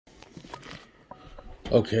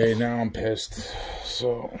Okay, now I'm pissed.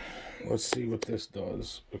 So, let's see what this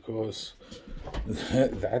does, because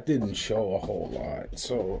that didn't show a whole lot.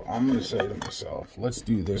 So, I'm going to say to myself, let's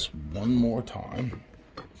do this one more time,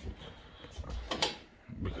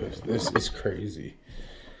 because this is crazy.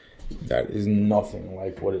 That is nothing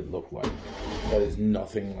like what it looked like. That is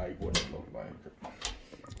nothing like what it looked like.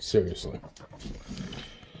 Seriously.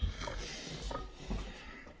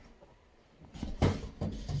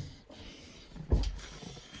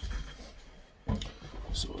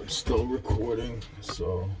 So it's still recording,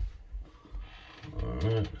 so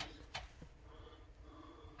alright.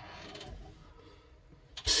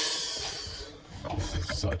 This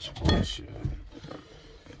is such bullshit.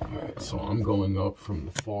 Alright, so I'm going up from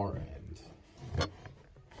the far end.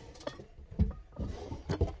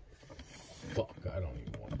 Fuck, I don't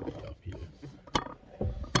even want to be up here.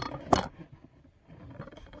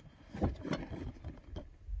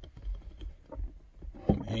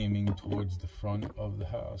 I'm aiming towards the front of the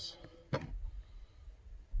house.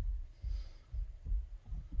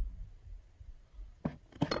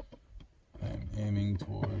 I'm aiming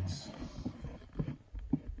towards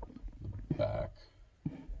the back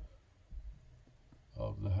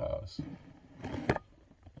of the house.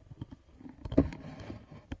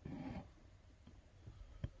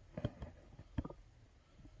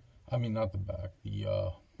 I mean, not the back,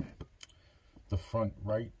 the front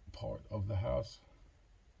right part of the house.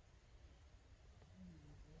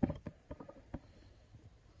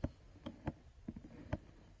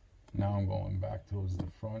 Now I'm going back towards the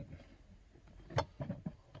front.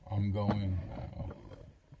 I'm going now.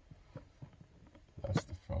 That's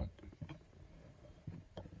the front.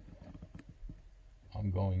 I'm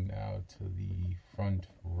going now to the front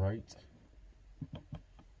right.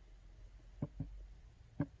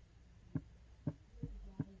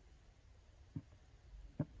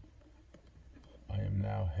 I am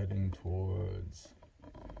now heading towards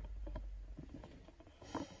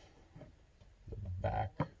the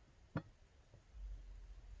back.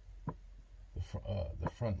 The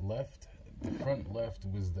front left. The front left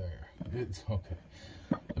was there. It's okay.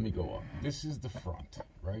 Let me go up. This is the front,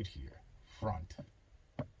 right here. Front.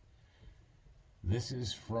 This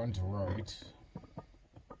is front right.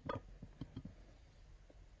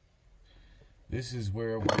 This is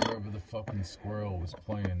wherever the fucking squirrel was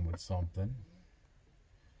playing with something.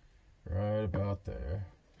 Right about there.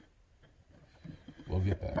 We'll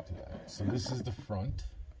get back to that. So this is the front.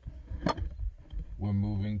 We're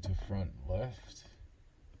moving to front left.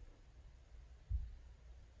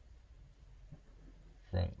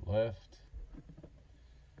 Front left.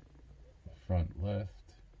 Front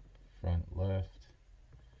left. Front left.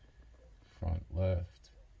 Front left.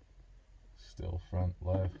 Still front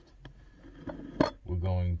left. We're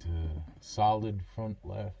going to solid front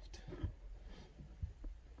left.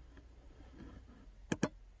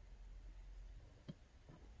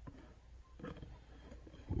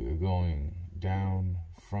 We're going down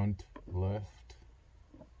front left.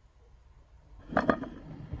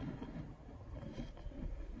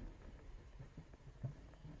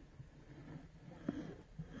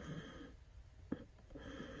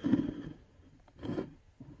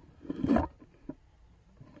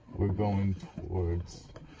 We're going towards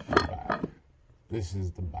the back. This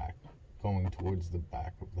is the back, going towards the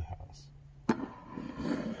back of the house.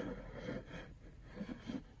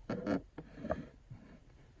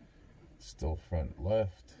 Still front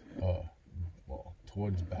left, well,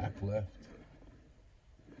 towards back left.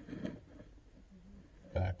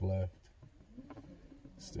 Back left.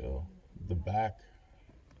 Still the back.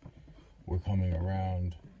 We're coming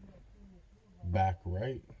around back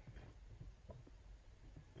right.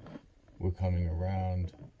 We're coming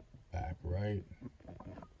around back right.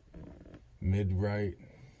 Mid right.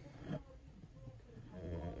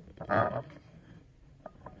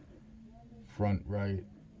 Front right.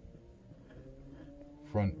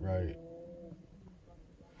 Front right.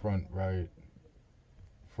 Front right.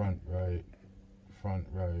 Front right. Front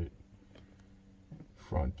right.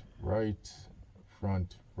 Front right.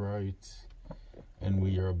 Front right. And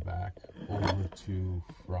we are back over to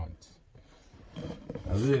front.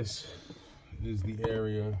 Now this is the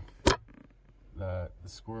area that the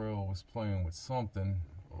squirrel was playing with something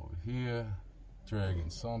over here, dragging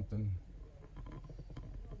something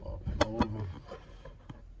up and over.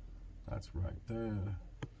 That's right there.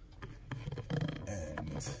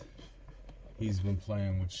 And he's been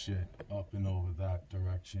playing with shit up and over that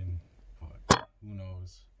direction, but who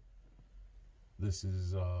knows. This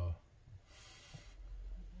is,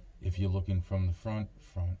 if you're looking from the front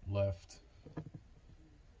left.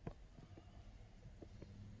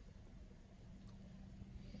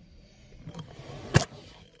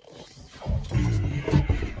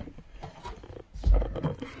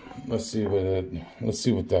 let's see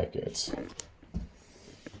what that gets.